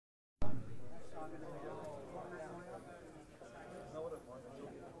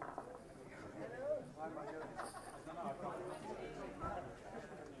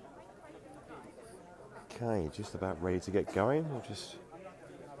Okay, just about ready to get going. We'll just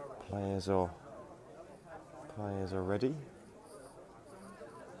players are ready.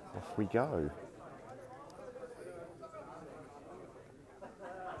 Off we go.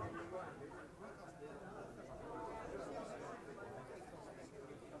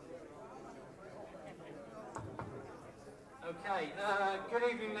 Okay, good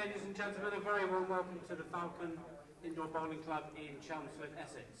evening ladies and gentlemen, a very warm welcome to the Falcon Indoor Bowling Club in Chelmsford,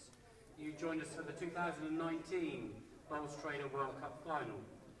 Essex. You joined us for the 2019 Bowls Trader World Cup Final.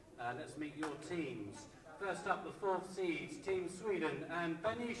 Let's meet your teams. First up, the fourth seeds, Team Sweden and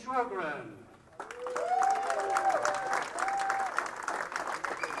Benny Sjögren.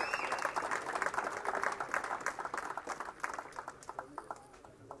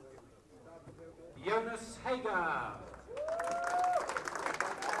 Jonas Hager.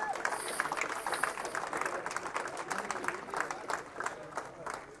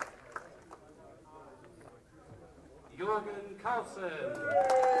 Jörgen Karlsson.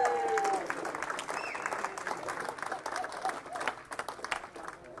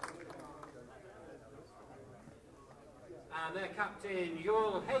 And their captain,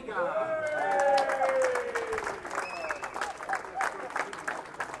 Joel Hager.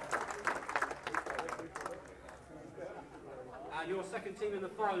 And your second team in the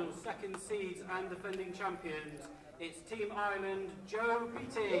final, second seeds and defending champions, it's Team Ireland, Joe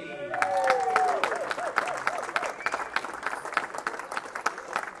Beattie.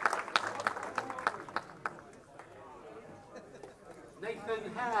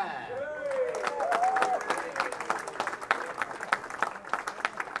 Nathan Hare.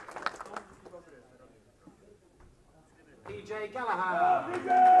 PJ Gallagher.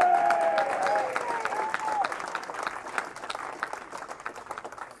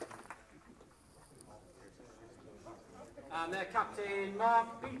 And their captain, Mark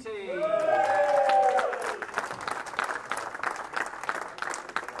Beattie.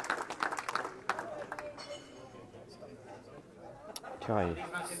 Okay.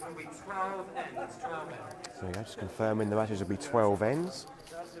 These matches will be 12 ends, 12 ends. So yeah, just confirming the matches will be 12 ends.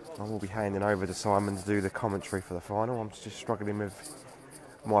 I will be handing over to Simon to do the commentary for the final. I'm just struggling with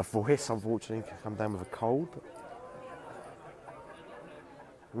my voice, unfortunately, I've come down with a cold. But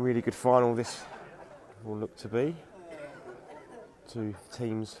really good final this will look to be. Two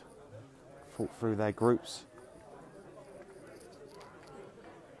teams fought through their groups.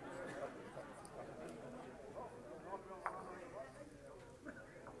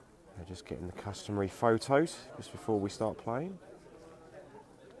 They're just getting the customary photos just before we start playing.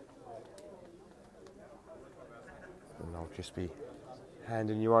 And I'll just be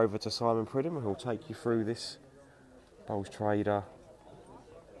handing you over to Simon Pridham, who'll take you through this Bowls Trader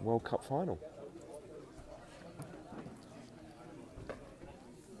World Cup final.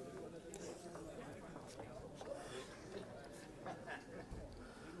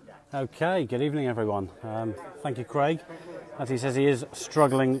 Okay, good evening everyone. Thank you, Craig. As he says, he is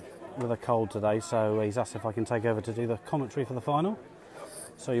struggling with a cold today, so he's asked if I can take over to do the commentary for the final.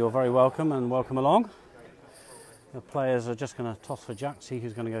 So you're very welcome and welcome along. The players are just going to toss for Jack, see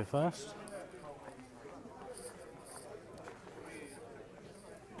who's going to go first.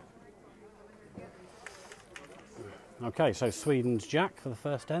 Okay, so Sweden's Jack for the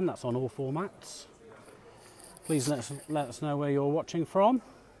first end, that's on all formats. Please let us know where you're watching from.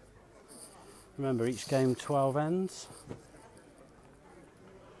 Remember, each game 12 ends.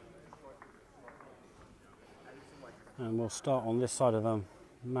 And we'll start on this side of the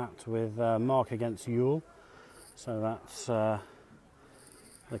mat with Mark against Yule. So that's the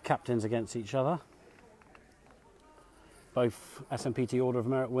captains against each other. Both SMPT Order of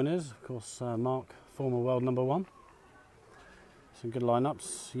Merit winners. Of course, Mark, former world #1. Some good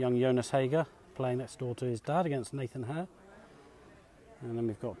lineups. Young Jonas Hager playing next door to his dad against Nathan Hare. And then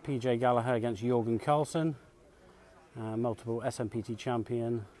we've got PJ Gallagher against Jörgen Karlsson. Multiple SMPT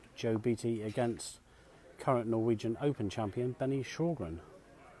champion Joe Beattie against current Norwegian Open champion Benny Sjögren.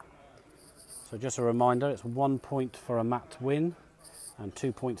 So just a reminder, it's 1 point for a mat win and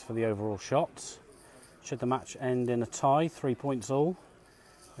 2 points for the overall shots. Should the match end in a tie, 3 points all,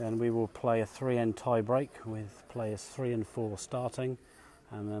 then we will play a 3-end tie break with players 3 and 4 starting,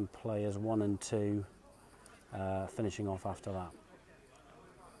 and then players 1 and 2 finishing off after that.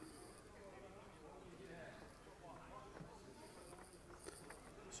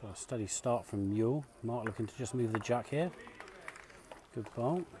 So a steady start from Yule. Mark looking to just move the Jack here. Good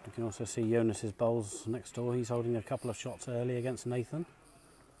bowl. You can also see Jonas's bowls next door. He's holding a couple of shots early against Nathan.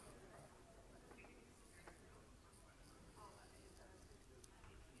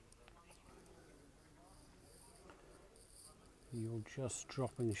 You're just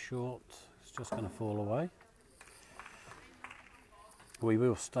dropping short. It's just going to fall away. We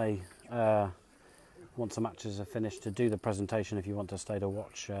will stay once the matches are finished to do the presentation if you want to stay to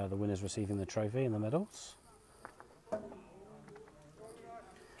watch the winners receiving the trophy and the medals. And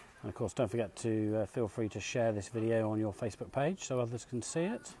of course, don't forget to feel free to share this video on your Facebook page so others can see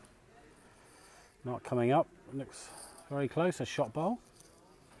it. Mark coming up, looks very close, a shot bowl.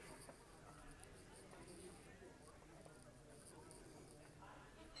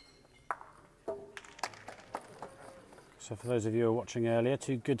 So for those of you who were watching earlier,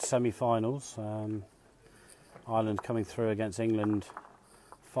 two good semi-finals. Ireland coming through against England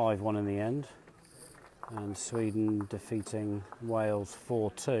 5-1 in the end, and Sweden defeating Wales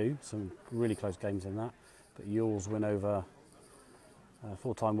 4-2. Some really close games in that, but Yule's win over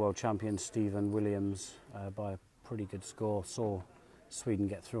four-time world champion Stephen Williams by a pretty good score saw Sweden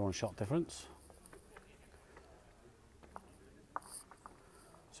get through on shot difference.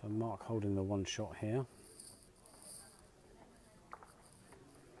 So Mark holding the one shot here.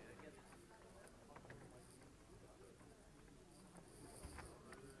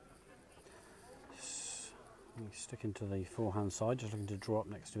 He's sticking to the forehand side, just looking to draw up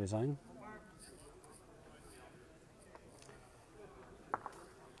next to his own.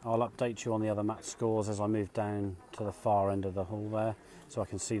 I'll update you on the other match scores as I move down to the far end of the hall there, so I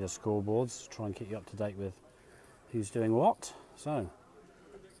can see the scoreboards, try and keep you up to date with who's doing what. So,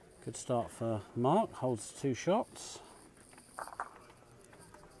 good start for Mark, holds two shots.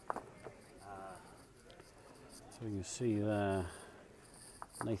 So you can see there,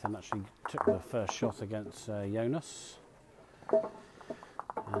 Nathan actually took the first shot against Jonas,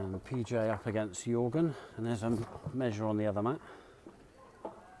 and PJ up against Jorgen, and there's a measure on the other mat.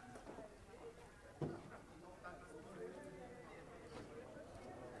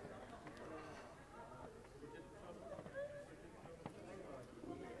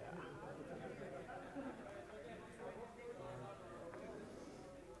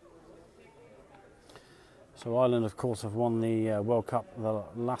 So Ireland, of course, have won the World Cup the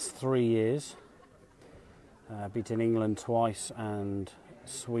last 3 years, beating England twice and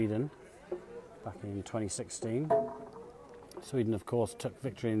Sweden back in 2016. Sweden, of course, took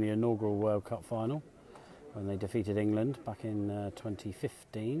victory in the inaugural World Cup final when they defeated England back in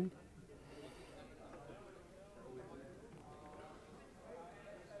 2015.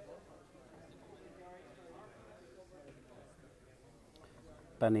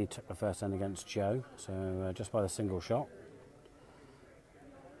 Benny took the first end against Joe, so just by the single shot.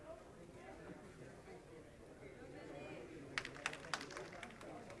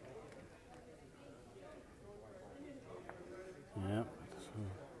 Yeah,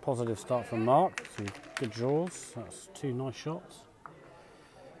 positive start from Mark, some good draws, that's two nice shots.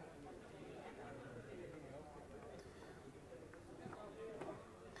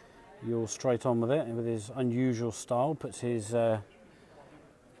 Yule straight on with it, with his unusual style, puts his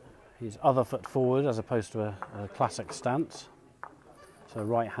other foot forward as opposed to a classic stance. So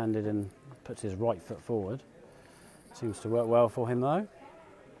right-handed and puts his right foot forward. Seems to work well for him though.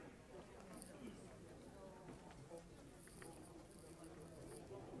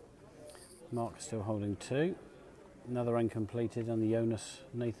 Mark still holding two. Another end completed on the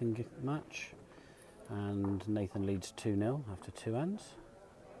Jonas-Nathan match. And Nathan leads 2-0 after two ends.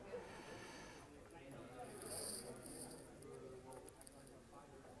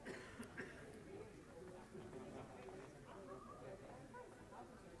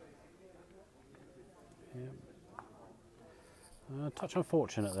 Touch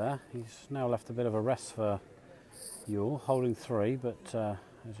unfortunate there. He's now left a bit of a rest for Yule, holding three, but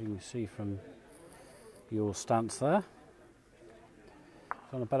as you can see from Yule's stance there,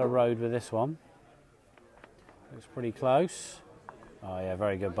 he's on a better road with this one. Looks pretty close. Oh yeah,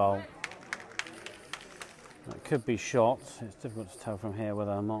 very good bowl. It could be shot. It's difficult to tell from here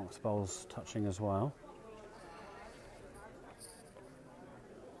whether Mark's bowl's touching as well.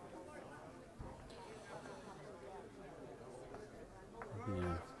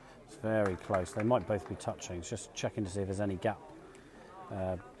 Yeah, it's very close. They might both be touching. It's just checking to see if there's any gap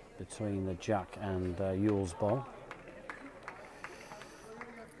between the jack and Yule's bowl.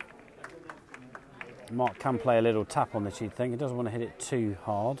 Mark can play a little tap on this, you'd think. He doesn't want to hit it too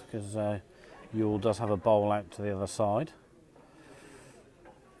hard because Yule does have a bowl out to the other side.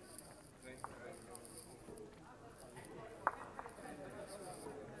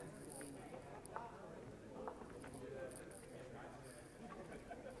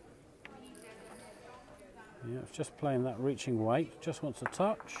 Yeah, it's just playing that reaching weight, just wants a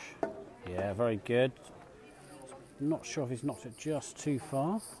touch. Yeah, very good. Not sure if he's knocked it just too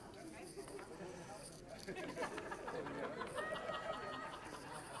far.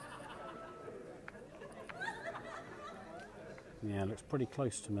 Yeah, looks pretty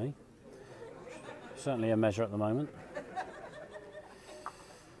close to me. Certainly a measure at the moment.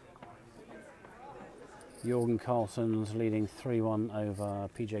 Jorgen Carlsen's leading 3-1 over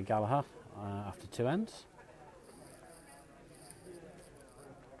PJ Gallagher after 2 ends.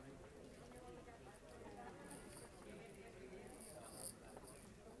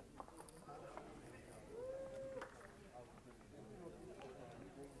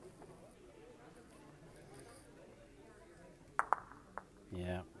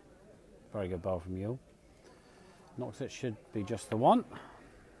 Yeah, very good bowl from Yule. Knocks it, should be just the one.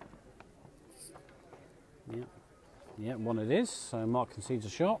 Yeah, one it is. So Mark concedes a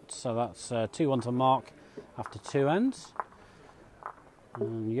shot. So that's 2-1 to Mark after 2 ends.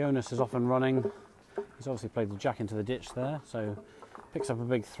 And Jonas is off and running. He's obviously played the jack into the ditch there. So picks up a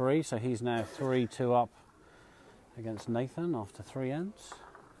big 3. So he's now 3-2 up against Nathan after 3 ends.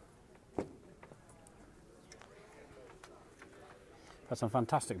 Had some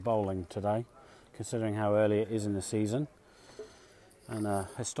fantastic bowling today, considering how early it is in the season. And a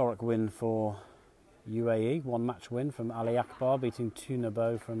historic win for UAE, 1-match win from Ali Akbar, beating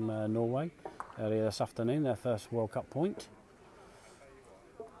Tunabo from Norway earlier this afternoon, their first World Cup point.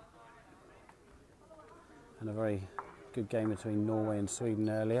 And a very good game between Norway and Sweden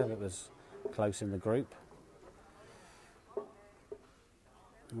earlier that was close in the group.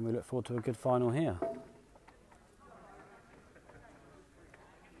 And we look forward to a good final here.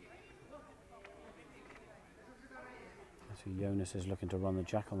 So Jonas is looking to run the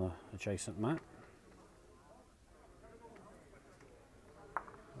jack on the adjacent mat.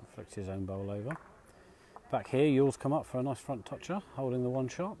 Flicks his own bowl over. Back here, Yule's come up for a nice front toucher, holding the 1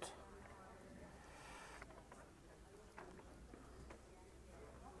 shot.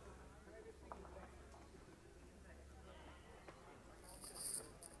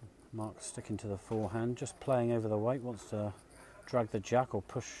 Mark's sticking to the forehand, just playing over the weight, wants to drag the jack or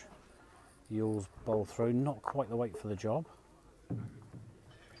push Yule's bowl through, not quite the weight for the job.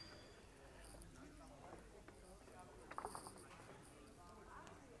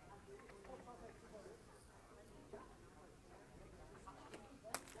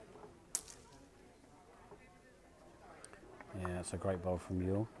 Yeah, it's a great bowl from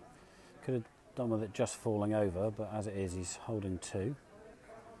Yule. Could have done with it just falling over, but as it is, he's holding 2.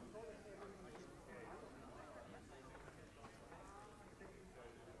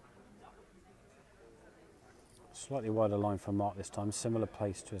 Slightly wider line for Mark this time, similar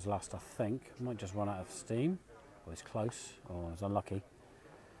pace to his last, I think. Might just run out of steam. Well, he's close, or he's unlucky.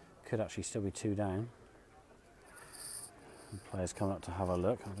 Could actually still be 2 down. And players coming up to have a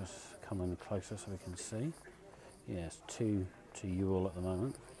look. I'll just come in closer so we can see. Yes, 2 to Yule at the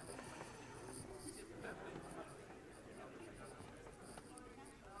moment.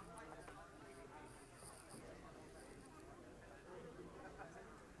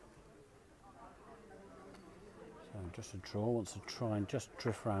 Just a draw, wants to try and just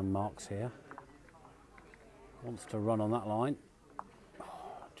drift round Marks here. Wants to run on that line. Oh,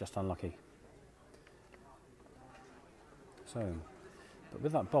 just unlucky. So, but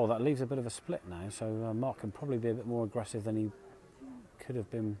with that bowl, that leaves a bit of a split now, so Mark can probably be a bit more aggressive than he could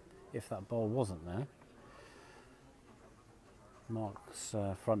have been if that bowl wasn't there. Mark's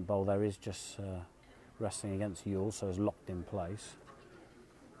front bowl there is just resting against Yule, so is locked in place.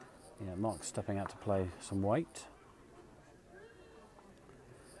 Yeah, Mark's stepping out to play some weight.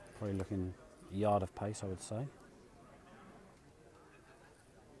 Probably looking a yard of pace, I would say.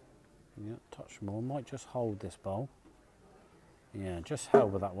 Yeah, touch more. Might just hold this bowl. Yeah, just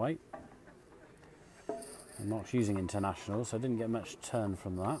held with that weight. And Mark's using international, so didn't get much turn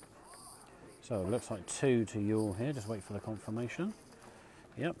from that. So it looks like 2 to Yule here. Just wait for the confirmation.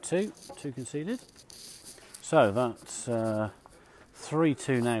 Yep, 2 conceded. So that's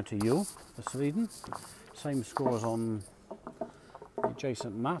 3-2 now to Yule for Sweden. Same score as on the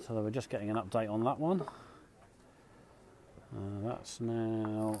adjacent mat, although we're just getting an update on that one. That's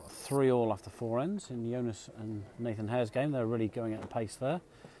now 3-all after 4 ends in Jonas and Nathan Hare's game. They're really going at a pace there.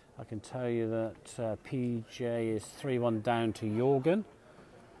 I can tell you that PJ is 3-1 down to Jorgen,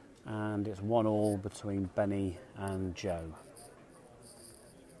 and it's 1-all between Benny and Joe.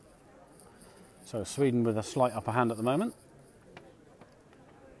 So Sweden with a slight upper hand at the moment.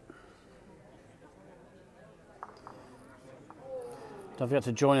 Don't forget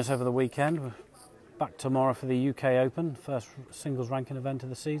to join us over the weekend. We're back tomorrow for the UK Open, first singles ranking event of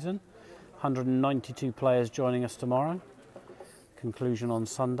the season. 192 players joining us tomorrow. Conclusion on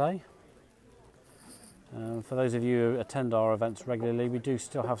Sunday. For those of you who attend our events regularly, we do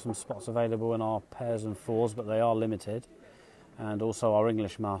still have some spots available in our pairs and fours, but they are limited. And also our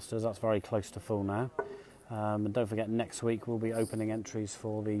English Masters, that's very close to full now. And don't forget, next week we'll be opening entries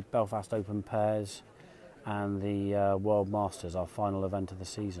for the Belfast Open Pairs and the World Masters, our final event of the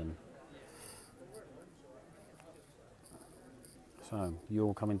season. So,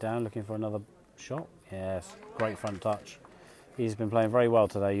 Yule coming down, looking for another shot. Yes, great front touch. He's been playing very well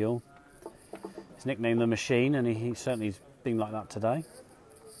today, Yule. He's nicknamed the Machine, and he certainly's been like that today.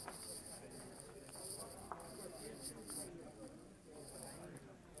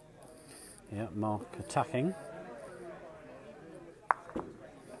 Yeah, Mark attacking.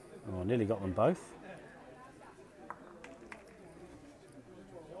 Oh, nearly got them both.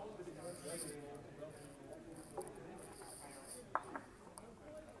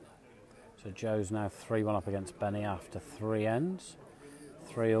 So Joe's now 3-1 up against Benny after 3 ends.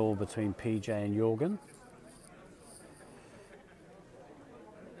 3-all between PJ and Jorgen.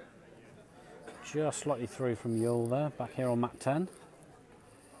 Just slightly through from Yule there, back here on mat 10.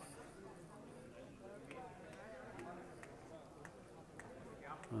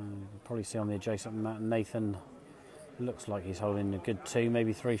 You'll probably see on the adjacent mat, Nathan looks like he's holding a good 2,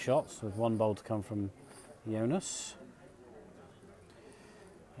 maybe 3 shots, with 1 bowl to come from Jonas.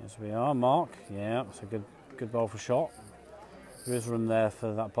 As we are, Mark. Yeah, it's a good bowl for shot. There is room there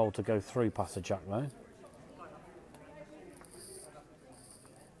for that bowl to go through past the jack though.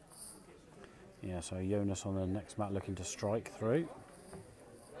 Yeah, so Jonas on the next mat looking to strike through.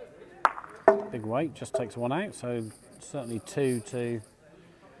 Big weight, just takes 1 out, so certainly 2 to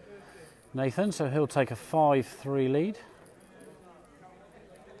Nathan, so he'll take a 5-3 lead.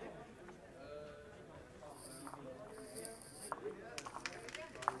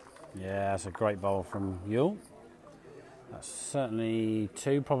 Yeah, that's a great bowl from Yule. That's certainly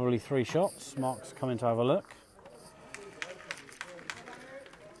 2, probably 3 shots. Mark's coming to have a look.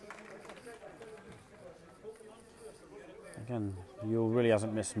 Again, Yule really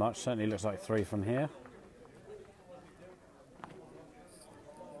hasn't missed much. Certainly looks like 3 from here.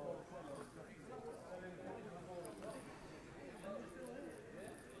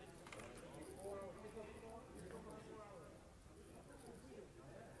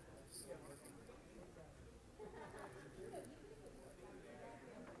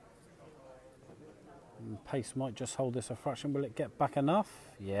 Pace might just hold this a fraction. Will it get back enough?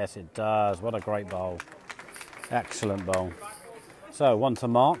 Yes, it does. What a great bowl. Excellent bowl. So, 1 to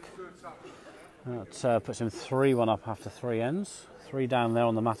Mark. That puts him 3-1 up after 3 ends. 3 down there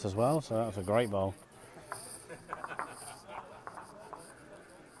on the mat as well, so that's a great bowl.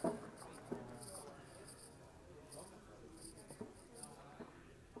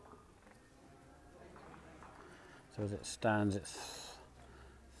 So as it stands, it's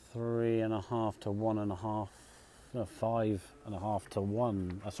 3.5 to 1.5, no, 5.5 to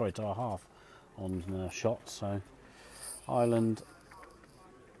 1. Sorry, to a half on shots. So Ireland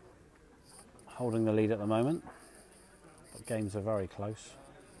holding the lead at the moment, but games are very close.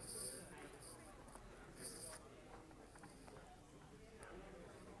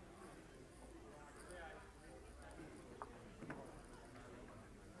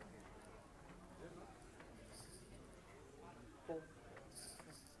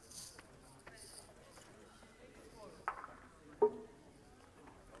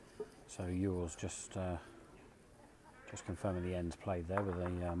 So Yule's just confirming the ends played there with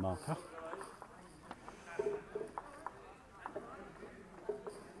a marker.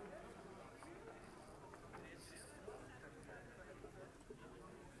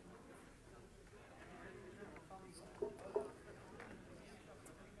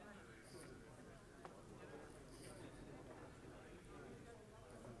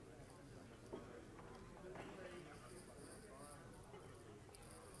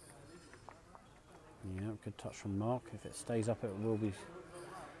 Yeah, good touch from Mark. If it stays up, it will be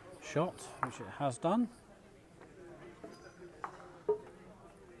shot, which it has done.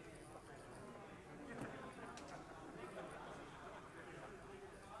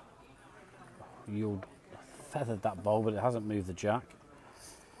 You'll feathered that bowl, but it hasn't moved the jack.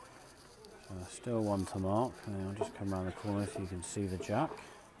 So still 1 to Mark. And I'll just come around the corner so you can see the jack.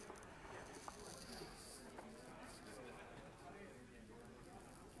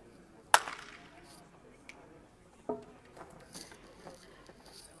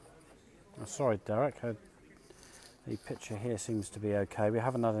 Sorry, Derek, the picture here seems to be okay. We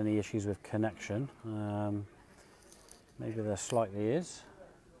haven't had any issues with connection. Maybe there slightly is.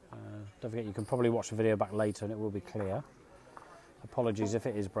 Don't forget, you can probably watch the video back later and it will be clear. Apologies if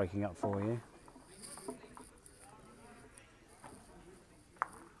it is breaking up for you.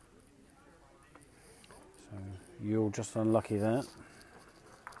 So you're just unlucky there.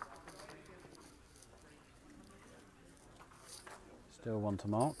 Still 1 to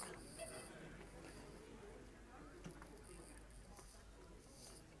Mark.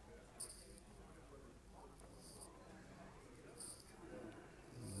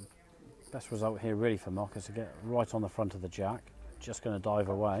 Best result here really for Mark is to get right on the front of the jack. Just going to dive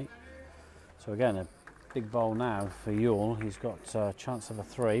away. So again, a big bowl now for Youll. He's got a chance of a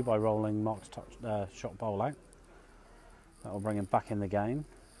 3 by rolling Mark's shot bowl out. That will bring him back in the game.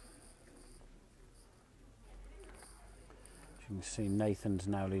 As you can see, Nathan's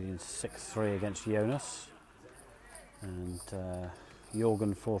now leading 6-3 against Jonas. And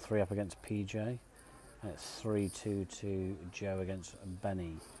Jorgen 4-3 up against PJ. It's 3-2 to Joe against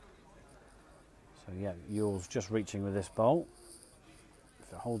Benny. So yeah, Youll's just reaching with this bolt.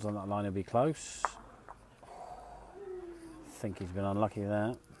 If it holds on that line, it'll be close. I think he's been unlucky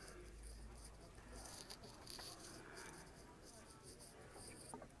there.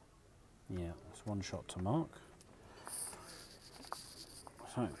 Yeah, it's 1 shot to Mark.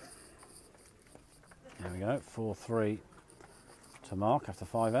 So there we go, 4-3 to Mark after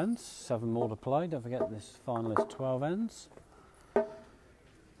 5 ends. 7 more to play. Don't forget this final is 12 ends.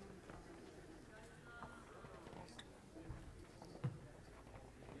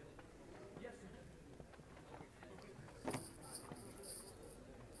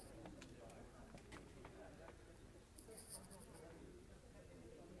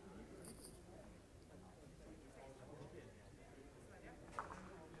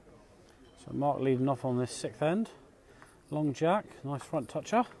 So Mark leading off on this 6th end. Long jack, nice front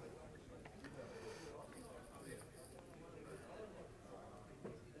toucher.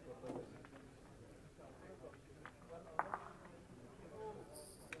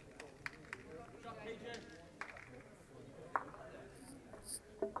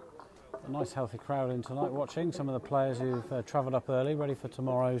 A nice healthy crowd in tonight watching. Some of the players who've travelled up early, ready for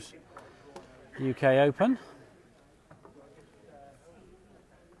tomorrow's UK Open.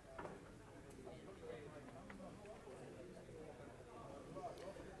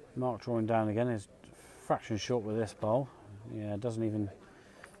 Mark drawing down again, is fraction short with this bowl. Yeah, doesn't even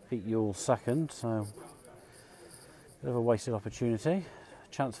beat Youll second, so bit of a wasted opportunity.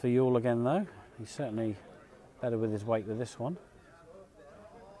 Chance for Youll again though. He's certainly better with his weight with this one.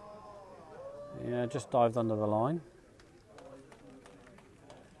 Yeah, just dived under the line.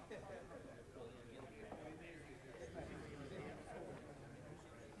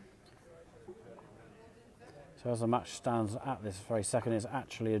 So as the match stands at this very second, it's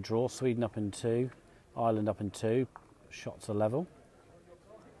actually a draw. Sweden up in 2, Ireland up in 2. Shots are level.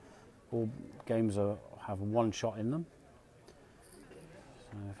 All games have 1 shot in them.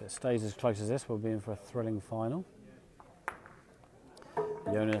 So if it stays as close as this, we'll be in for a thrilling final.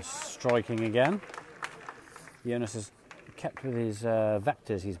 Jonas striking again. Jonas has kept with his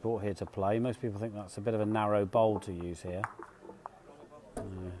vectors he's brought here to play. Most people think that's a bit of a narrow bowl to use here.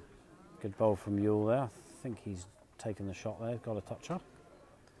 Good bowl from Youll there. I think he's taken the shot there, got a toucher.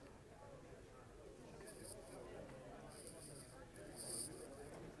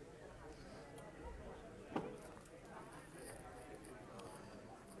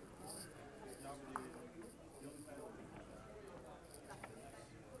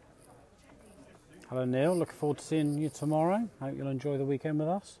 Hello Neil, looking forward to seeing you tomorrow. Hope you'll enjoy the weekend with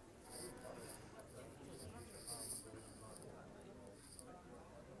us.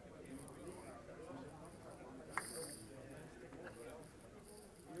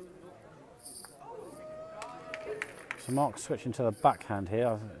 So Mark's switching to the backhand here.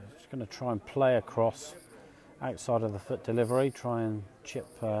 I'm just going to try and play across outside of the foot delivery, try and chip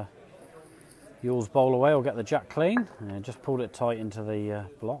Youll's bowl away or get the jack clean. And just pulled it tight into the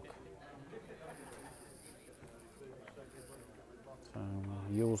block. So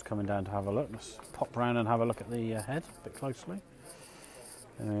Youll's coming down to have a look. Let's pop round and have a look at the head a bit closely.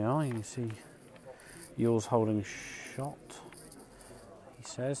 There we are, you can see Youll's holding shot, he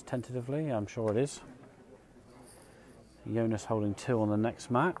says tentatively. I'm sure it is. Jonas holding 2 on the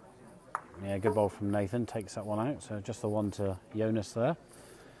next mat. Yeah, good bowl from Nathan, takes that one out. So just the 1 to Jonas there.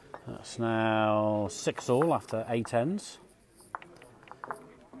 That's now 6-all after 8 ends.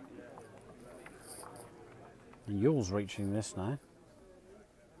 And Youll's reaching this now.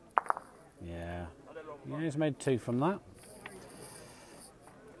 Yeah, he's made 2 from that.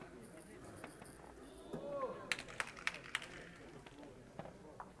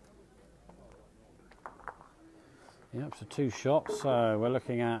 Yep, so 2 shots. So we're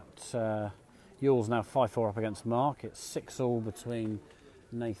looking at Youll's now 5-4 up against Mark. It's 6-all between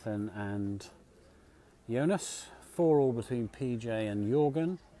Nathan and Jonas. 4-all between PJ and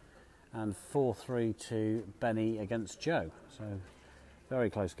Jorgen. And 4-3 to Benny against Joe. So very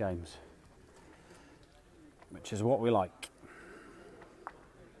close games, which is what we like.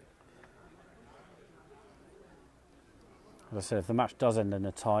 As I said, if the match does end in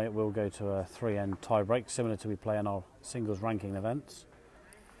a tie, it will go to a 3-end tie break, similar to we play in our singles ranking events.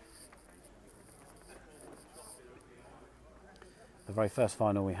 the very first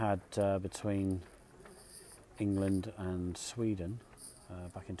final we had between England and Sweden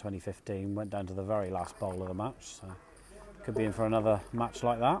back in 2015 went down to the very last bowl of the match, so could be in for another match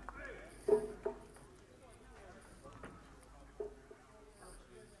like that.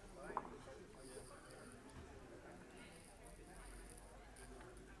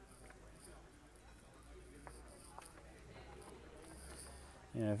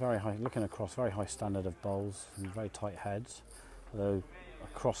 Yeah, very high, looking across, very high standard of bowls and very tight heads. Although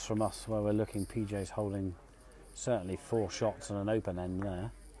across from us where we're looking, PJ's holding certainly 4 shots and an open end there.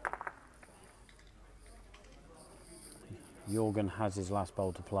 Jorgen has his last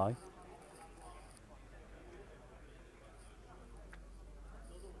bowl to play.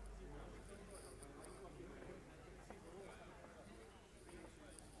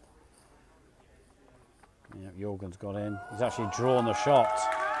 Yep, Jorgen's got in. He's actually drawn the shot.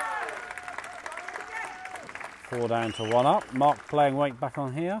 4 down to 1 up. Mark playing weight back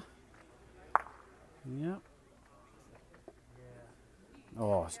on here. Yep.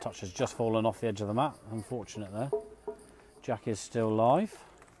 Oh, his touch has just fallen off the edge of the mat. Unfortunate there. Jack is still live.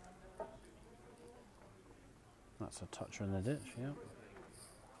 That's a toucher in the ditch, yep.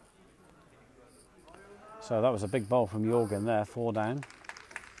 So that was a big bowl from Jorgen there, 4 down.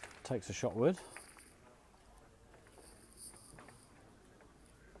 Takes a shot wood.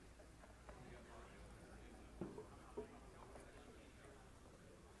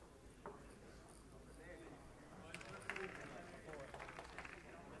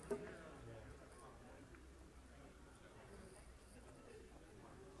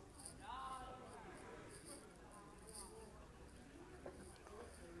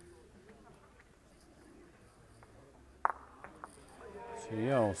 So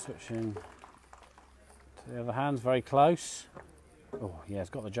Yole switching to the other hands, very close. Oh yeah, it's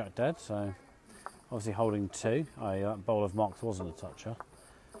got the jack dead, so obviously holding 2. Oh yeah, that bowl of Mark's wasn't a toucher,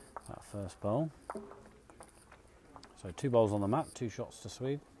 that first bowl. So 2 bowls on the mat, 2 shots to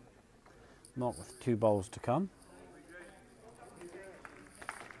Swede. Mark with 2 bowls to come.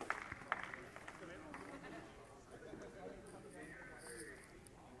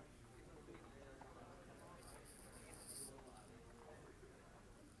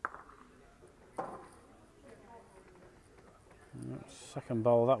 Second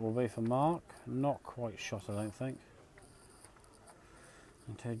bowl that will be for Mark. Not quite shot, I don't think.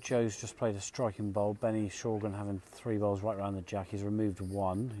 Okay, Joe's just played a striking bowl. Benny Shorgan having 3 bowls right around the jack. He's removed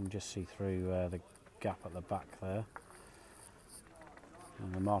 1. You can just see through the gap at the back there.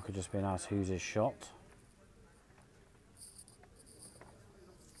 And the marker just being asked who's his shot.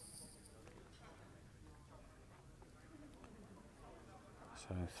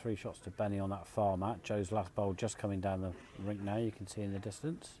 So 3 shots to Benny on that far mat. Joe's last bowl just coming down the rink now, you can see in the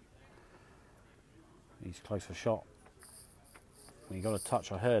distance. He's close for shot. He got a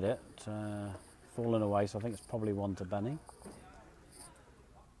touch, I heard it, falling away, so I think it's probably 1 to Benny.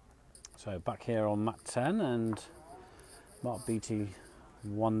 So back here on mat 10 and Mark Beattie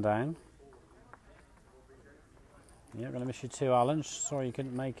 1 down. Yeah, going to miss you too, Alan. Sorry you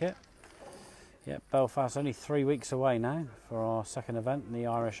couldn't make it. Yep, Belfast only 3 weeks away now for our second event in the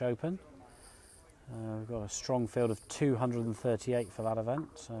Irish Open. We've got a strong field of 238 for that event,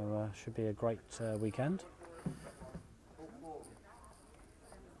 so should be a great weekend.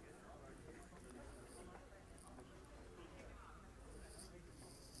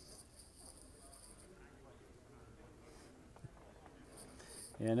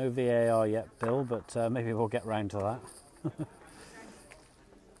 Yeah, no VAR yet, Bill, but maybe we'll get round to that.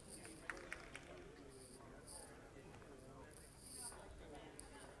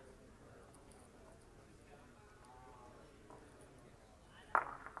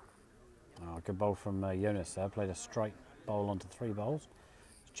 Good bowl from Jonas there, played a straight bowl onto 3 bowls.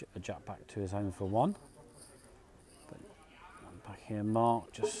 Chipped the jack back to his home for 1. But back here,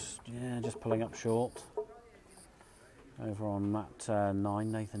 Mark just pulling up short. Over on mat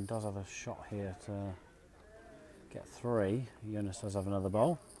 9, Nathan does have a shot here to get 3. Jonas does have another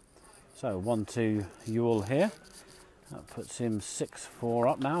bowl. So 1-2 Ewell here. That puts him 6-4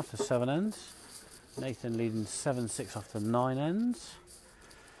 up now after 7 ends. Nathan leading 7-6 after 9 ends.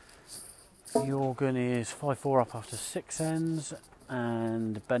 Jorgen is 5-4 up after 6 ends,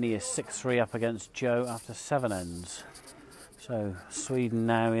 and Benny is 6-3 up against Joe after 7 ends. So Sweden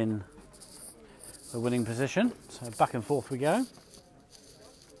now in the winning position. So back and forth we go.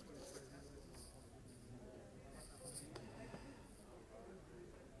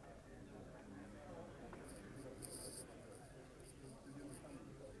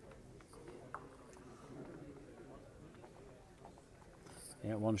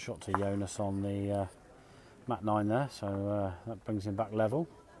 Yeah, 1 shot to Jonas on the mat 9 there, so that brings him back level.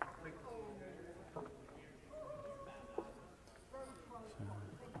 So,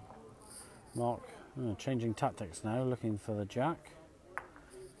 Mark changing tactics now, looking for the jack.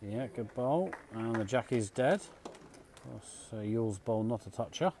 Yeah, good bowl, and the jack is dead. Of course, Yule's bowl not a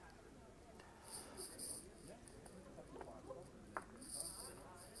toucher.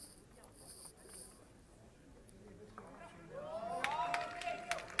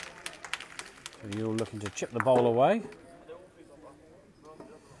 So Yule looking to chip the bowl away.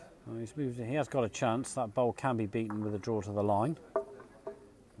 Oh, he's moved. He has got a chance. That bowl can be beaten with a draw to the line.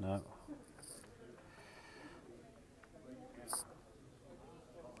 No.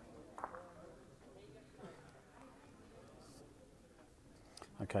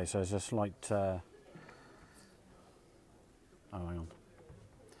 Okay, so there's a slight. Oh, hang on.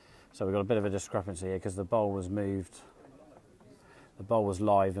 So we've got a bit of a discrepancy here because the bowl was moved. The bowl was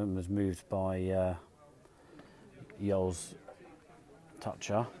live and was moved by Yole's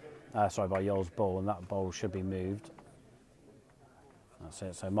toucher. Sorry, by Yole's ball, and that bowl should be moved. That's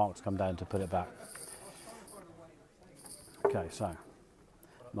it. So Mark's come down to put it back. Okay, so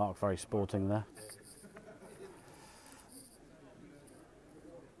Mark very sporting there.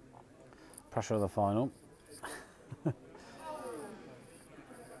 Pressure of the final.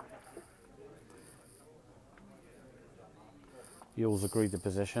 Yule's agreed the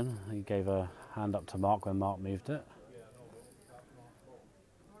position. He gave a hand up to Mark when Mark moved it.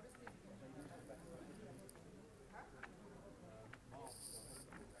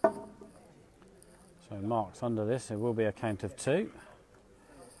 So Mark's under this. It will be a count of 2.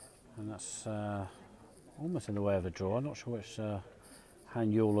 And that's almost in the way of a draw. I'm not sure which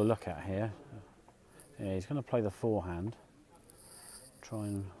hand Yule will look at here. Yeah, he's going to play the forehand. Try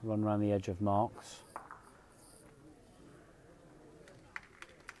and run around the edge of Mark's.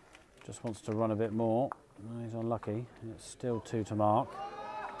 Just wants to run a bit more. No, he's unlucky. It's still 2 to Mark.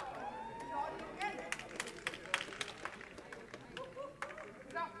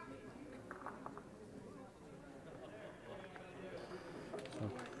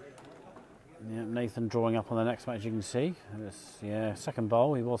 So, yeah, Nathan drawing up on the next match, you can see. This, yeah, second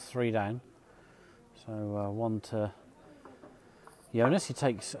bowl, he was 3 down. So 1 to Jonas. He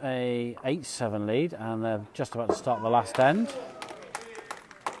takes a 8-7 lead, and they're just about to start the last end.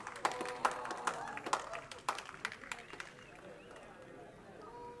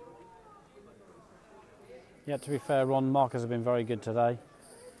 Yeah, to be fair, Ron, Marcus has been very good today.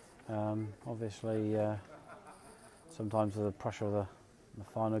 Obviously, sometimes with the pressure of the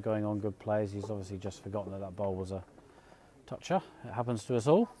final going on good plays, he's obviously just forgotten that bowl was a toucher. It happens to us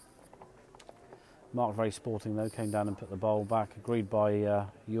all. Mark very sporting though, came down and put the bowl back, agreed by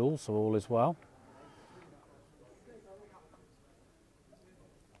Yule, so all is well.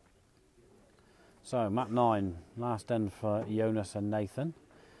 So, mat 9, last end for Jonas and Nathan.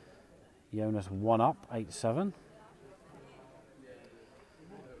 Jonas 1 up, 8-7.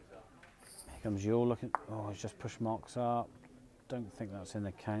 Here comes Yule looking. Oh, he's just pushed Mark's up. Don't think that's in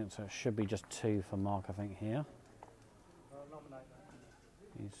the count, so it should be just 2 for Mark, I think, here.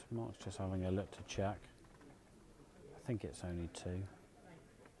 Mark's just having a look to check. I think it's only 2.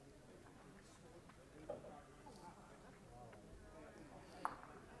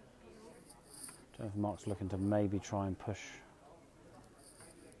 Don't know if Mark's looking to maybe try and push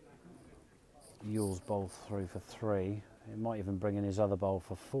Yule's bowl through for 3. It might even bring in his other bowl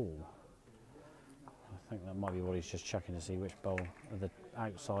for 4. I think that might be what he's just checking to see which bowl, the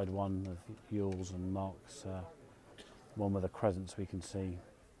outside one of Yule's and Mark's one with a crescent, so we can see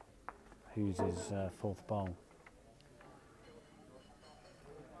who's his 4th bowl.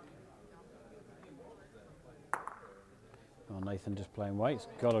 Oh, Nathan just playing weights.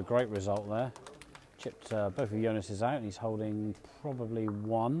 Got a great result there. Chipped both of Jonas's out, and he's holding probably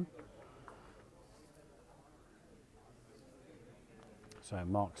 1. So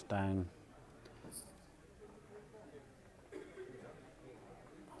Mark's down.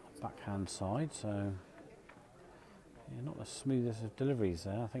 Backhand side, so yeah, not the smoothest of deliveries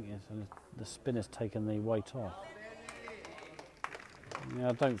there. I think the spin has taken the weight off. Yeah,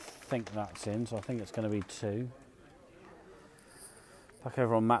 I don't think that's in, so I think it's going to be 2. Back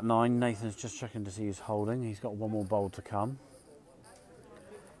over on mat 9, Nathan's just checking to see who's holding. He's got 1 more bowl to come.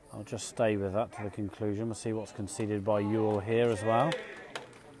 I'll just stay with that to the conclusion. We'll see what's conceded by Yule here as well.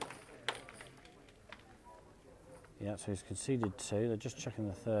 Yeah, so he's conceded 2. They're just checking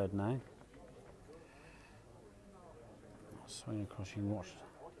the 3rd now. Swing across, you can watch.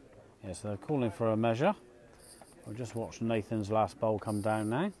 Yeah, so they're calling for a measure. We'll just watch Nathan's last bowl come down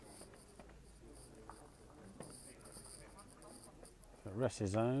now. So rest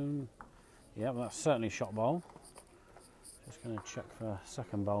his own. Yeah, well, that's certainly shot bowl. Just going to check for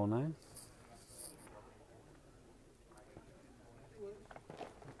second bowl now.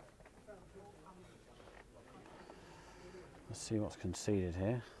 Let's see what's conceded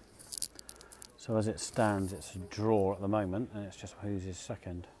here. So as it stands, it's a draw at the moment, and it's just who's his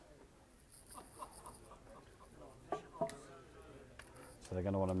second. So they're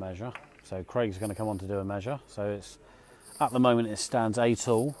going to want to measure. So Craig's going to come on to do a measure. So it's at the moment it stands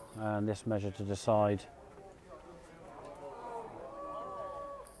 8-all, and this measure to decide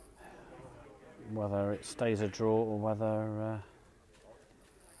whether it stays a draw or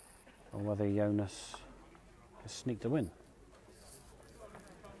whether Jonas has sneaked a win.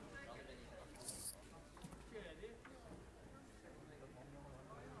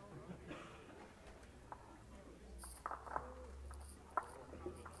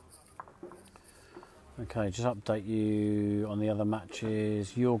 Okay, just update you on the other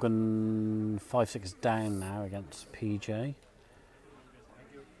matches. Jorgen 5-6 down now against PJ.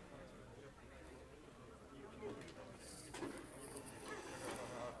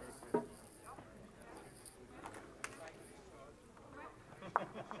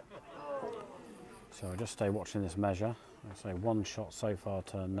 So I'll just stay watching this measure. I'll say 1 shot so far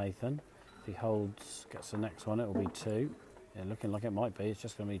to Nathan. If he holds, gets the next one, it will be 2. Yeah, looking like it might be. It's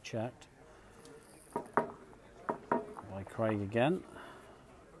just going to be checked. By Craig again.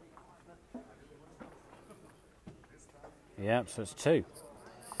 Yeah, so it's 2.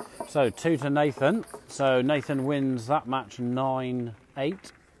 So 2 to Nathan. So Nathan wins that match 9-8, and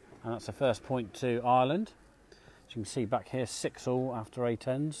that's the first point to Ireland. As you can see back here, 6-all after 8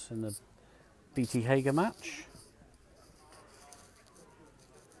 ends in the BT Hager match.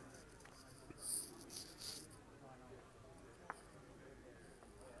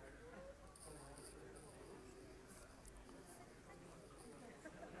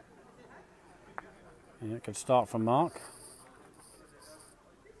 Yeah, good start from Mark.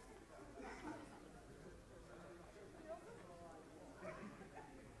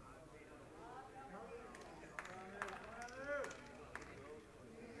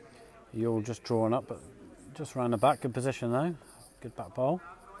 You're just drawing up, but just round the back. Good position though. Good back bowl.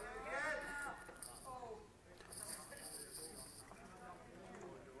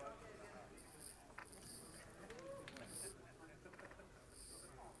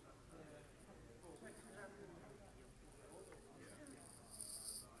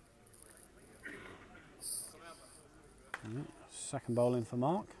 Yeah, second bowling for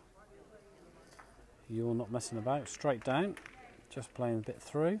Mark. You're not messing about. Straight down. Just playing a bit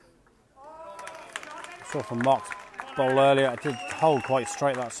through. Saw from Mark's bowl earlier, it did hold quite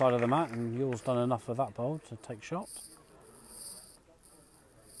straight that side of the mat, and Yule's done enough of that bowl to take shots.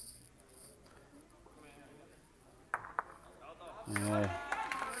 Yeah.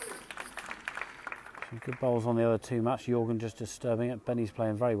 Some good bowls on the other 2 mats. Jorgen just disturbing it. Benny's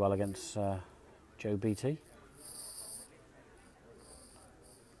playing very well against Joe Beattie.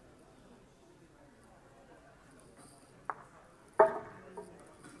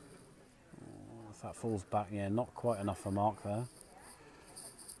 That falls back, yeah, not quite enough for Mark there.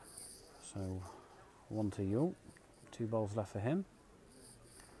 So 1 to Yule, 2 bowls left for him.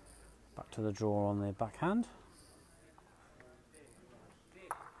 Back to the draw on the backhand.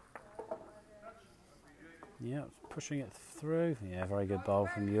 Yeah, pushing it through. Yeah, very good bowl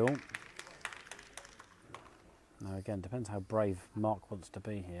from Yule. Now again, depends how brave Mark wants to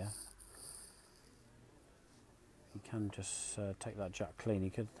be here. He can just take that jack clean. He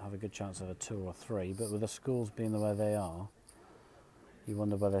could have a good chance of a 2 or 3, but with the scores being the way they are, you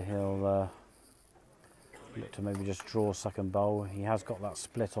wonder whether he'll look to maybe just draw second bowl. He has got that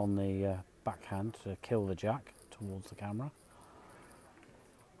split on the backhand to kill the jack towards the camera.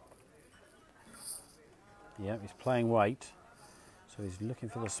 Yeah, he's playing weight, so he's looking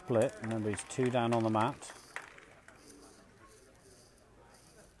for the split. Remember, he's 2 down on the mat.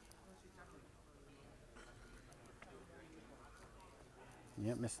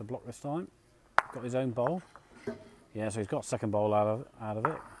 Yep, missed the block this time. Got his own bowl. Yeah, so he's got second bowl out of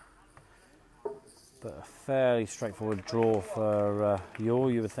it. But a fairly straightforward draw for Yule,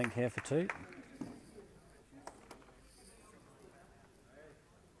 you would think, here for 2.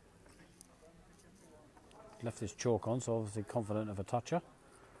 Left his chalk on, so obviously confident of a toucher.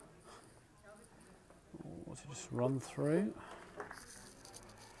 What's it just run through?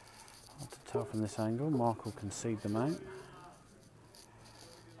 Hard to tell from this angle. Mark will concede the mount.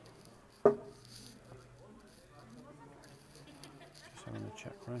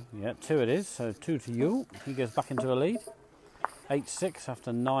 Check, right? Yeah, 2 it is, so 2 to Yule. He goes back into a lead. 8-6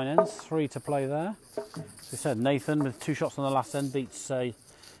 after 9 ends, 3 to play there. As we said, Nathan with 2 shots on the last end beats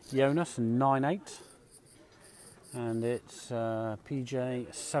Jonas 9-8, and it's PJ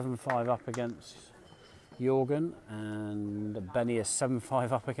 7-5 up against Jorgen, and Benny is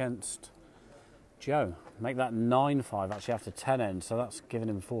 7-5 up against Joe. Make that 9-5 actually after 10 ends, so that's giving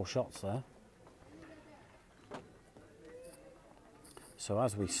him 4 shots there. So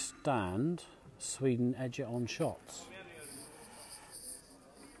as we stand, Sweden edge it on shots.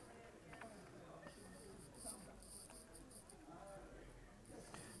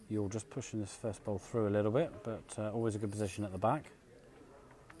 You're just pushing this first ball through a little bit, but always a good position at the back.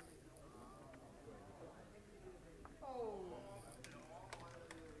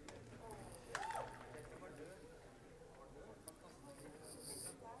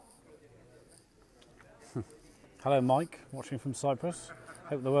 Hello Mike, watching from Cyprus.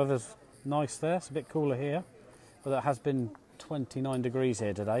 Hope the weather's nice there. It's a bit cooler here, but it has been 29 degrees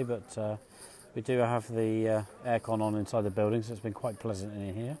here today, but we do have the aircon on inside the building, so it's been quite pleasant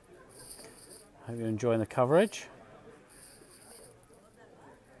in here. Hope you're enjoying the coverage.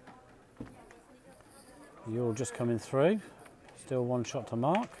 You're just coming through. Still 1 shot to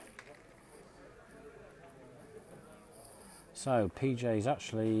mark. So PJ's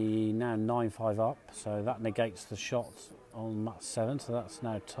actually now 9-5 up, so that negates the shots on mat 7, so that's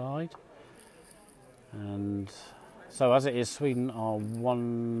now tied. And so as it is, Sweden are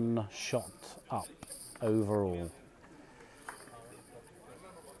 1 shot up overall.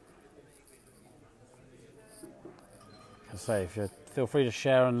 So if you feel free to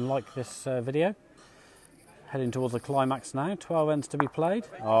share and like this video. Heading towards the climax now, 12 ends to be played.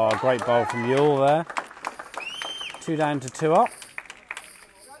 Oh, great bowl from Yule there. 2 down to 2 up.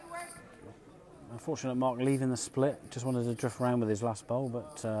 Unfortunate Mark leaving the split. Just wanted to drift around with his last bowl,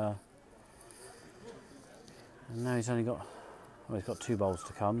 but now he's only got, well, he's got 2 bowls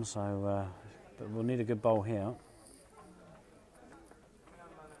to come. So, but we'll need a good bowl here.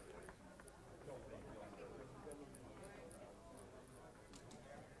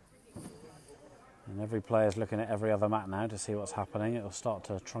 And every player's looking at every other mat now to see what's happening. It'll start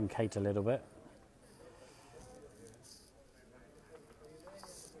to truncate a little bit.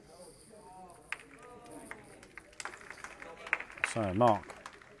 So Mark,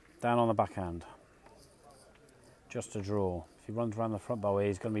 down on the backhand, just a draw. If he runs around the front bowl,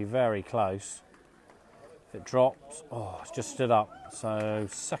 he's going to be very close. If it drops, oh, it's just stood up. So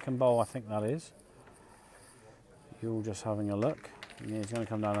second bowl, I think that is. You're just having a look. Yeah, he's going to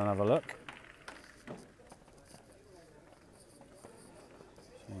come down and have a look.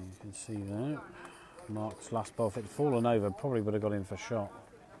 So you can see there, Mark's last bowl, if it had fallen over, probably would have got in for shot.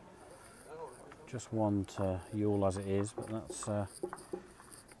 Just 1 to Yule as it is, but that's a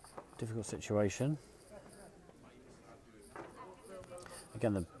difficult situation.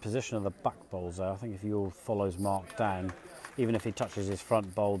 Again, the position of the back bowls there, I think if Yule follows Mark down, even if he touches his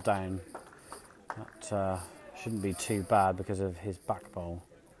front bowl down, that shouldn't be too bad because of his back bowl.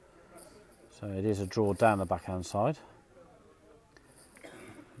 So it is a draw down the backhand side.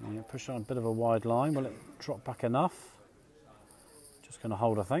 Yeah, push on a bit of a wide line. Will it drop back enough? Just going to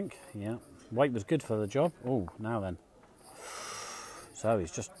hold, I think. Yeah. Weight was good for the job. Oh, now then. So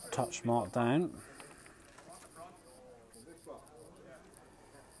he's just touched Mark down.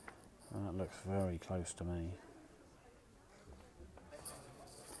 That looks very close to me.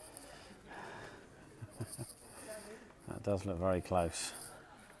 That does look very close.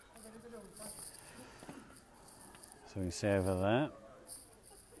 So we can see over there.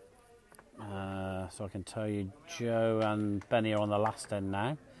 So I can tell you Joe and Benny are on the last end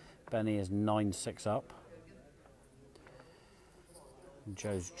now. Benny is 9-6 up.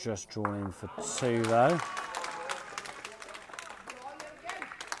 Joe's just drawn in for 2 though.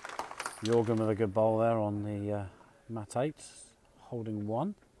 Jorgen with a good bowl there on the mat 8, holding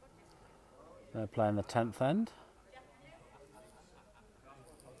 1. They're playing the 10th end.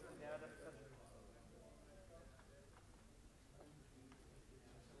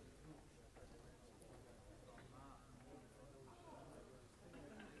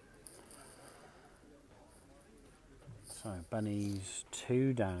 So Benny's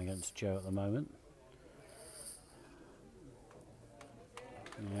 2 down against Joe at the moment.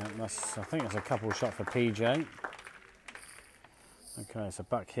 Yeah, that's, I think it's a couple shot for PJ. Okay, so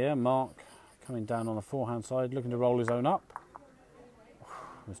back here, Mark coming down on the forehand side, looking to roll his own up.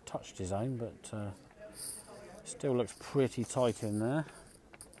 He's touched his own, but still looks pretty tight in there.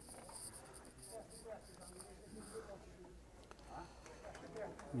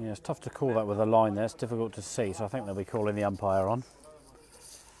 Yeah, it's tough to call that with a line there. It's difficult to see, so I think they'll be calling the umpire on.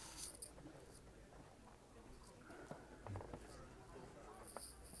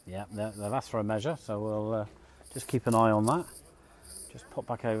 Yeah, they've asked for a measure, so we'll just keep an eye on that. Just pop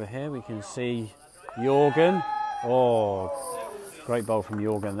back over here, we can see Jorgen. Oh, great bowl from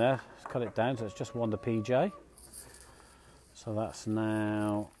Jorgen there. Let's cut it down, so it's just 1 to PJ. So that's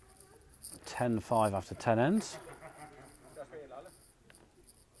now 10-5 after 10 ends.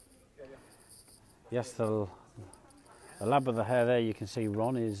 Yes, the lad with the hair there, you can see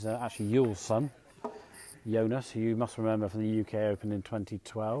Ron, is actually Yule's son, Jonas, who you must remember from the UK Open in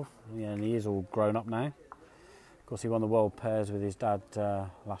 2012. Yeah, and he is all grown up now. Of course, he won the World Pairs with his dad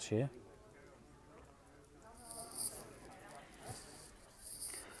last year.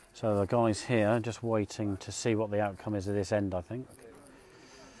 So the guys here just waiting to see what the outcome is of this end, I think.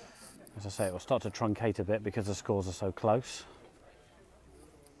 As I say, it will start to truncate a bit because the scores are so close.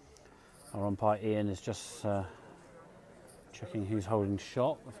 Our umpire Ian is just checking who's holding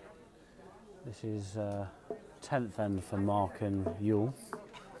shot. This is 10th end for Mark and Yule.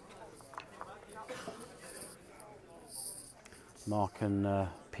 Mark and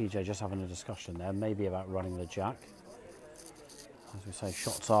PJ just having a discussion there, maybe about running the jack. As we say,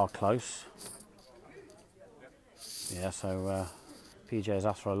 shots are close. Yeah, so PJ has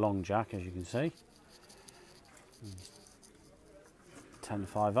asked for a long jack, as you can see.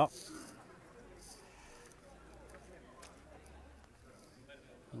 10-5 up.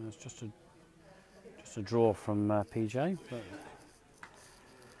 And it's just a draw from PJ, but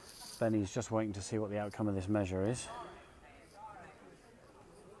Benny's just waiting to see what the outcome of this measure is.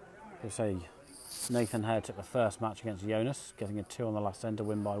 You say Nathan Hare took the first match against Jonas, getting a 2 on the last end to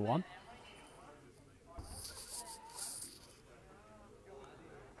win by 1.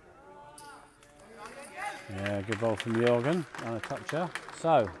 Yeah, good ball from Jorgen and a toucher.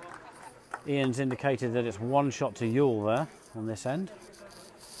 So Ian's indicated that it's 1 shot to Yule there on this end.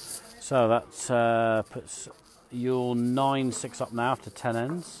 So that puts Yule 9-6 up now after 10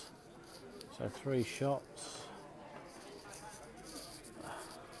 ends. So 3 shots.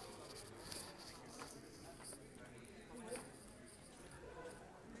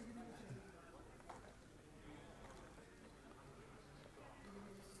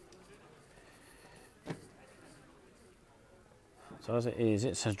 So as it is,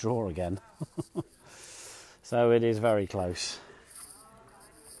 it's a draw again. So it is very close.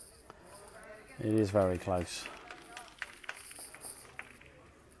 It is very close.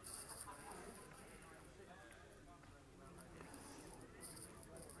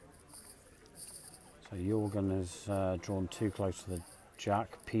 So Jorgen has drawn too close to the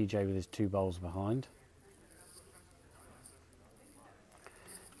jack. PJ with his 2 bowls behind.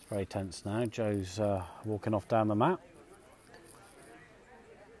 It's very tense now. Joe's walking off down the mat.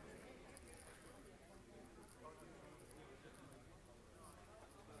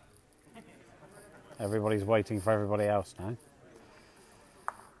 Everybody's waiting for everybody else now.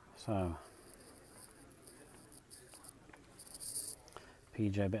 So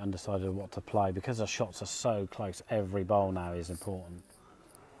PJ a bit undecided what to play because the shots are so close. Every bowl now is important.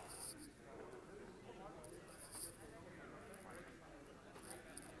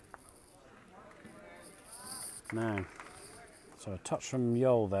 Now, so a touch from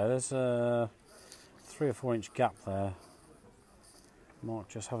Yole there. There's a 3 or 4 inch gap there. Mark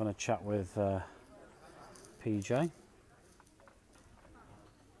just having a chat with PJ.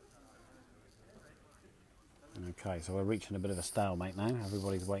 Okay, so we're reaching a bit of a stalemate now.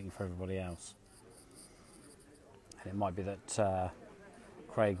 Everybody's waiting for everybody else. And it might be that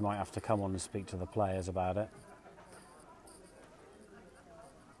Craig might have to come on and speak to the players about it.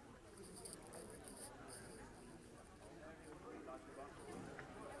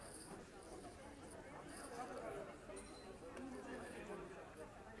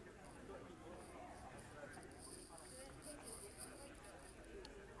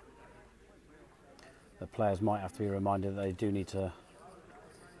 The players might have to be reminded that they do need to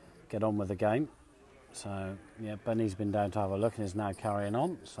get on with the game. So, yeah, Benny's been down to have a look and is now carrying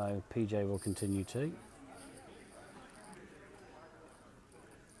on. So, PJ will continue too.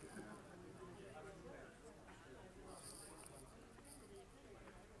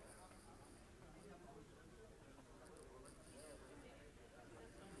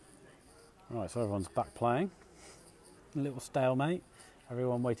 Right, so everyone's back playing. A little stalemate.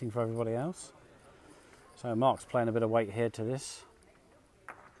 Everyone waiting for everybody else. So Mark's playing a bit of weight here to this.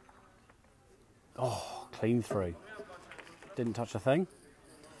 Oh, clean through. Didn't touch a thing.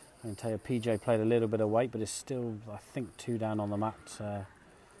 I can tell you PJ played a little bit of weight, but is still, I think, 2 down on the mat to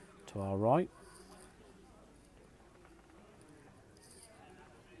our right.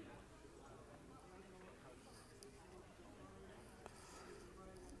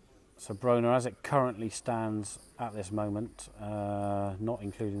 So Broner, as it currently stands at this moment, not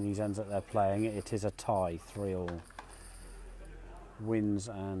including these ends that they're playing, it is a tie, 3-all. wins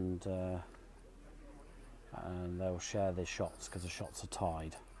and they'll share their shots because the shots are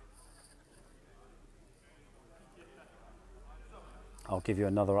tied. I'll give you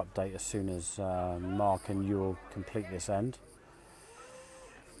another update as soon as Mark and Ewell complete this end.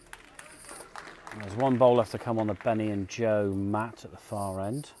 There's one bowl left to come on the Benny and Joe mat at the far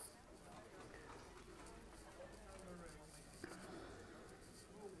end.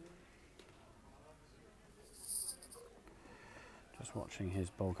 Just watching his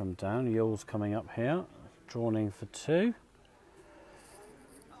bowl come down. Ewell's coming up here, drawn in for 2.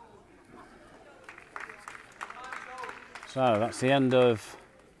 So that's the end of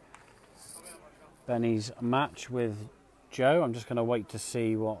Benny's match with Joe. I'm just going to wait to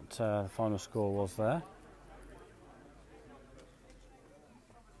see what the final score was there.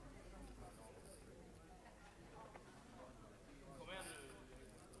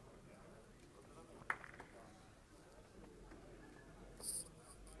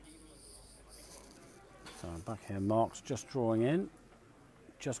 So back here, Mark's just drawing in,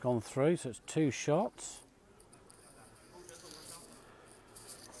 just gone through, so it's 2 shots.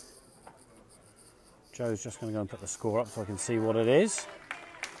 Joe's just going to go and put the score up so I can see what it is.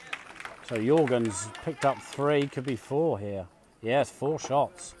 So Jorgen's picked up 3, could be 4 here. Yes, 4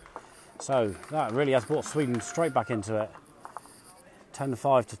 shots. So that really has brought Sweden straight back into it.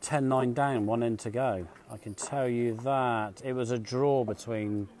 10-5 to 10-9 down, 1 end to go. I can tell you that it was a draw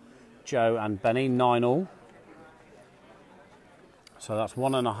between Joe and Benny, 9-all. So that's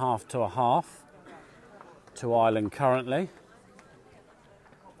 1.5 to 1/2 to Ireland currently.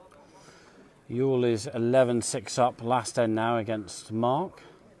 Ewell is 11-6 up last end now against Mark.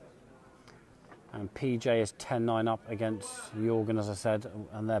 And PJ is 10-9 up against Jorgen, as I said,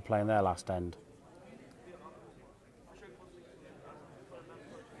 and they're playing their last end.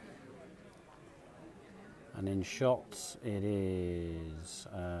 And in shots, it is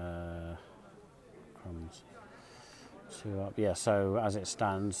crumbs. 2 up. Yeah, so as it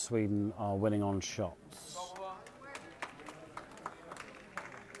stands, Sweden are winning on shots.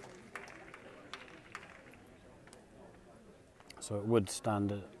 So it would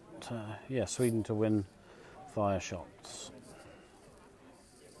stand at, Sweden to win via shots.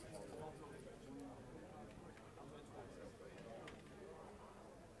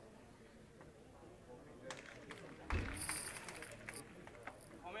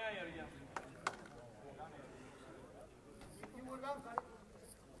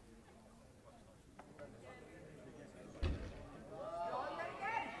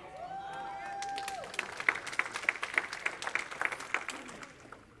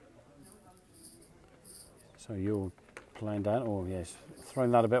 So you're playing down, or yes,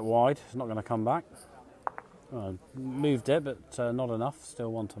 throwing that a bit wide. It's not going to come back. Moved it, but not enough.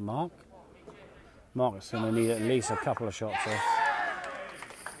 Still 1 to Mark. Mark's going to need at least a couple of shots off.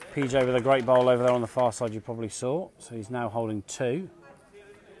 PJ with a great bowl over there on the far side you probably saw. So he's now holding 2.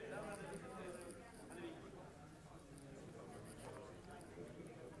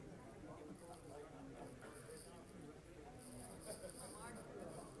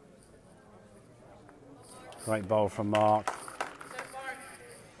 Great bowl from Mark.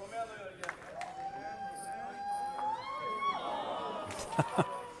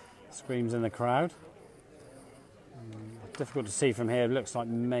 Screams in the crowd. Difficult to see from here. It looks like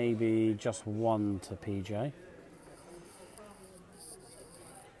maybe just 1 to PJ.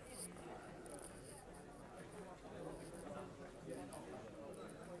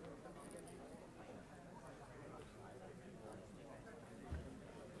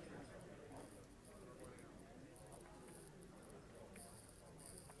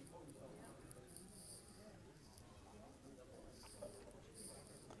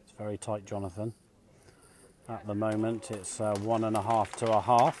 Very tight, Jonathan. At the moment, it's 1.5 to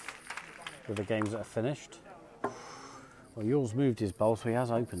 1/2 with the games that are finished. Well, Ewell's moved his bowl, so he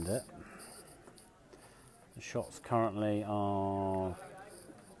has opened it. The shots currently are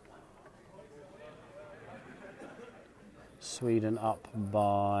Sweden up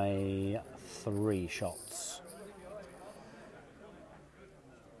by 3 shots.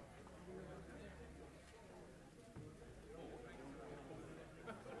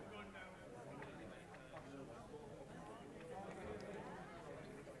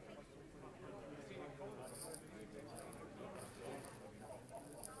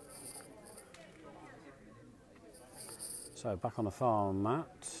 So back on the farm mat,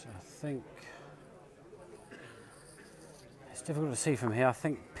 I think it's difficult to see from here. I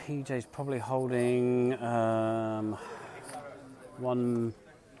think PJ's probably holding 1,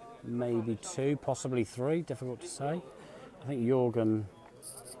 maybe 2, possibly 3, difficult to say. I think Jorgen,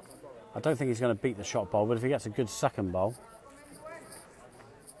 I don't think he's going to beat the shot bowl, but if he gets a good second bowl,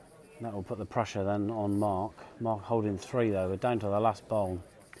 That will put the pressure then on Mark. Mark holding 3 though, we're down to the last bowl.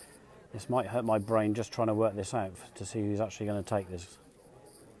 This might hurt my brain just trying to work this out to see who's actually going to take this.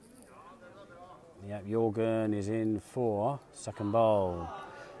 Yep, Jorgen is in for second bowl.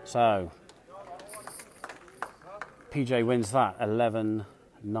 So, PJ wins that 11-9.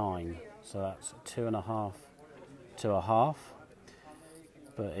 So that's 2.5 to 1/2.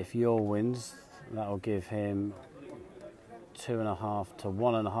 But if Jorg wins, that'll give him 2.5 to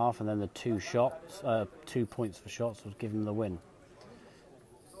 1.5, and then the 2 shots, 2 points for shots would give him the win.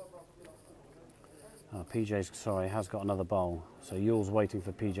 Oh, PJ's, sorry, has got another bowl. So Jorg's waiting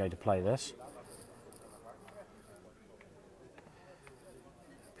for PJ to play this.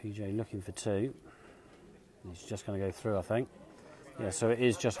 PJ looking for 2. He's just going to go through, I think. Yeah, so it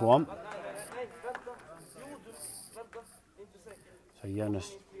is just 1. So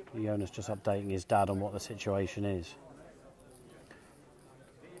Jonas just updating his dad on what the situation is.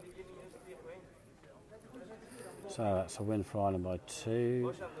 So that's a win for Ireland by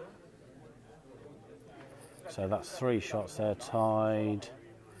 2. So that's 3 shots there, tied.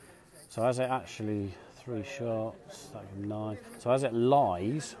 So as it actually 3 shots, that gives 9. So as it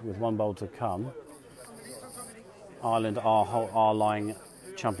lies with 1 bowl to come, Ireland are lying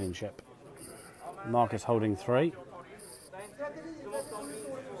championship. Marcus holding 3.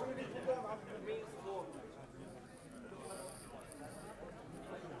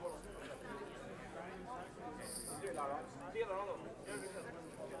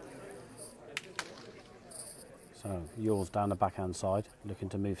 So yours down the backhand side, looking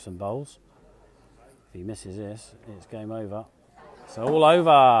to move some bowls. If he misses this, it's game over. So all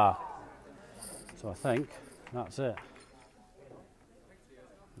over. So I think that's it.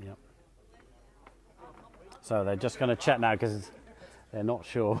 Yep. So they're just going to check now because they're not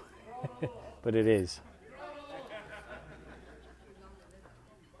sure, but it is.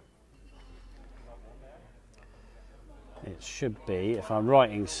 It should be, if I'm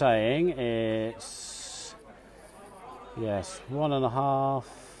right in saying, it's, yes, 1.5.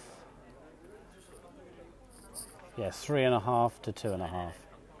 Yes, 3.5 to 2.5.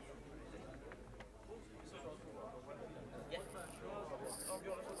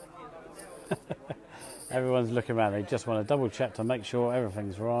 Everyone's looking around, they just want to double check to make sure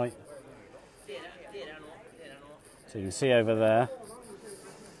everything's right. So you can see over there,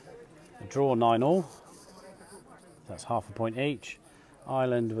 a draw 9-all, that's 0.5 point each.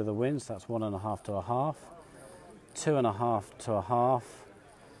 Ireland with a win, so that's 1.5 to 1/2. 2.5 to 1/2.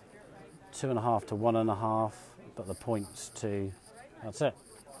 2.5 to 1.5, but the points to, that's it.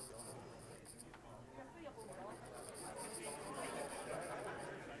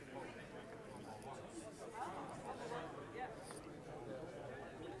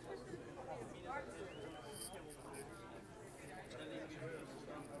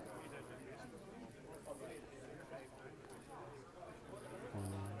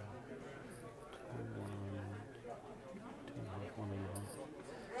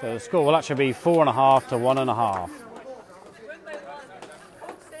 So the score will actually be 4.5 to 1.5.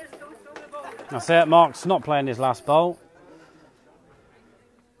 That's it, Mark's not playing his last bowl.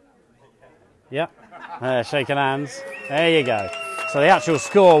 Yep, shaking hands. There you go. So the actual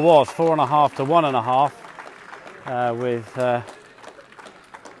score was 4.5 to 1.5 with... oh,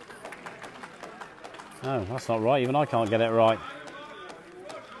 that's not right, even I can't get it right.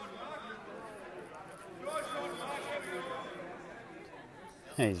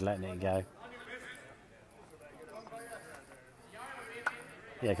 He's letting it go.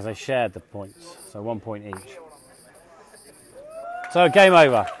 Yeah, because they shared the points, so 1 point each. So game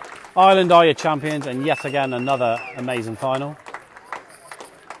over. Ireland are your champions, and yet again another amazing final.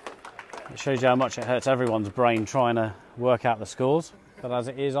 It shows you how much it hurts everyone's brain trying to work out the scores, but as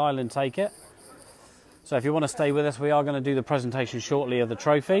it is, Ireland take it. So if you want to stay with us, we are going to do the presentation shortly of the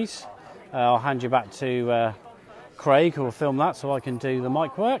trophies. I'll hand you back to Craig, who will film that so I can do the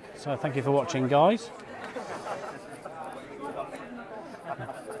mic work. So thank you for watching, guys.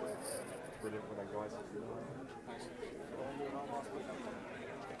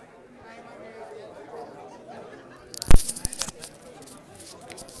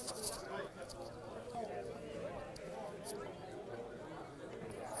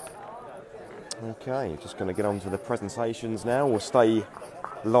 Okay, just going to get on to the presentations now. We'll stay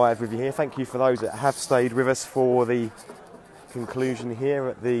live with you here. Thank you for those that have stayed with us for the conclusion here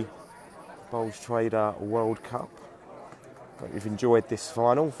at the Bowls Trader World Cup. Hope you've enjoyed this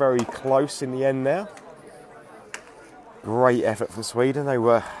final. Very close in the end now. Great effort from Sweden. They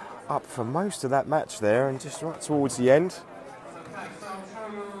were up for most of that match there, and just right towards the end.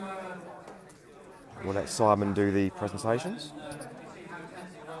 We'll let Simon do the presentations.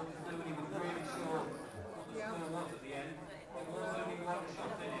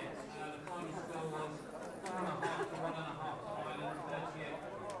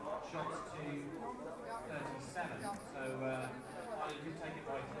 So Ireland did take it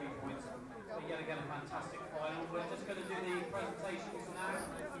by 3 points. But yet again, a fantastic final. We're just going to do the presentations now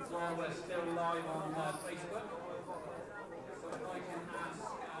while we're still live on Facebook. So if I can ask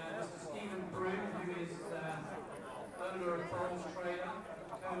Mr. Stephen Broom, who is owner of Bowls Trader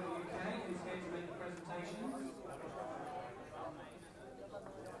UK, who's here to make the presentations.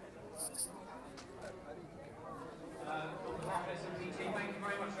 On behalf of SMPT, thank you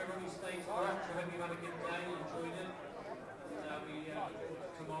very much for everyone who stayed to watch. I hope you had a good day and enjoyed it.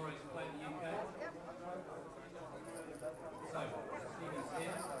 Tomorrow's play in the UK. So, Stephen's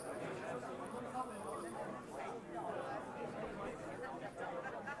here.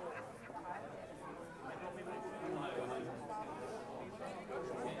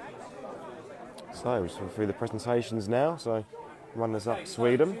 So, we're through the presentations now. So, runners up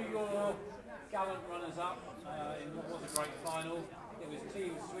Sweden. To your gallant runners up in what was a great final. It was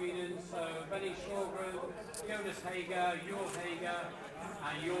Team Sweden, so Benny Sjögren, Jonas Hager, Jules Hager,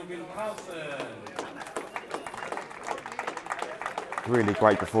 and Jörgen Karlsson. Really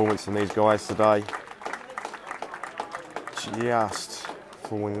great performance from these guys today. Just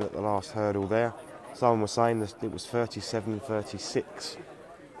falling at the last hurdle there. Someone was saying that it was 37-36.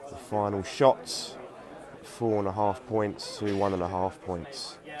 The final shots, 4.5 points to 1.5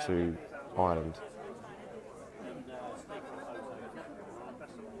 points to Ireland.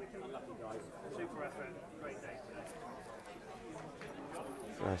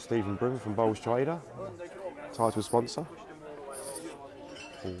 Stephen Broom from Bowls Trader, title sponsor.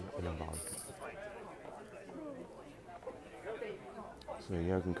 So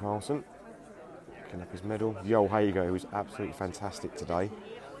Jörgen Karlsson picking up his medal. Joel Hager, who was absolutely fantastic today.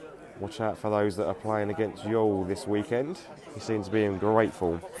 Watch out for those that are playing against Joel this weekend. He seems to be in great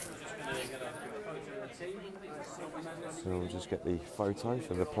form. So we'll just get the photo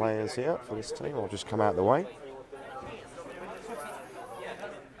for the players here for this team. I'll just come out of the way.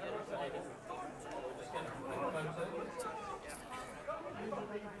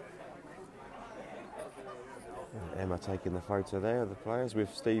 And Emma taking the photo there of the players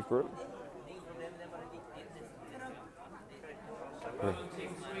with Steve Broom. Yeah.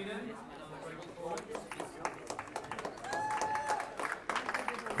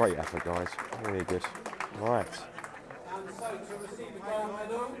 Great effort, guys. Really good. Right. And so to receive the gold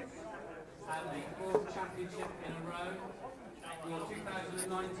medal and the 4th championship in a row, your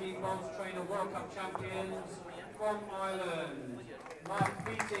 2019 Bowls Trader World Cup champions from Ireland, Mark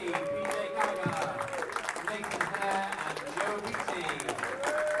Beattie, PJ Gallagher, Nathan Hare, and Joe Beattie.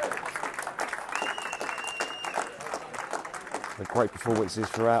 Great performances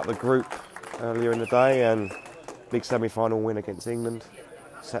throughout the group earlier in the day, and big semi-final win against England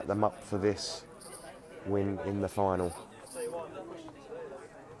set them up for this win in the final.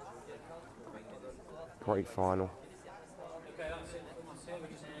 Great final.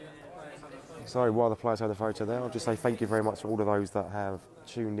 So while the players have the photo there, I'll just say thank you very much to all of those that have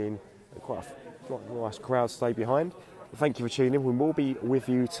tuned in. Quite a nice crowd stay behind. Thank you for tuning in. We will be with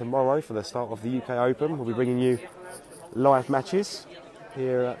you tomorrow for the start of the UK Open. We'll be bringing you live matches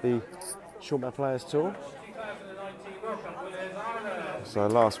here at the Shortman Players Tour. So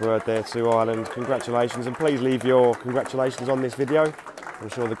last word there to Ireland. Congratulations, and please leave your congratulations on this video. I'm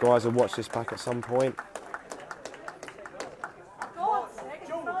sure the guys will watch this back at some point.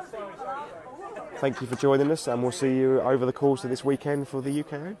 Thank you for joining us, and we'll see you over the course of this weekend for the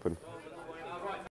UK Open.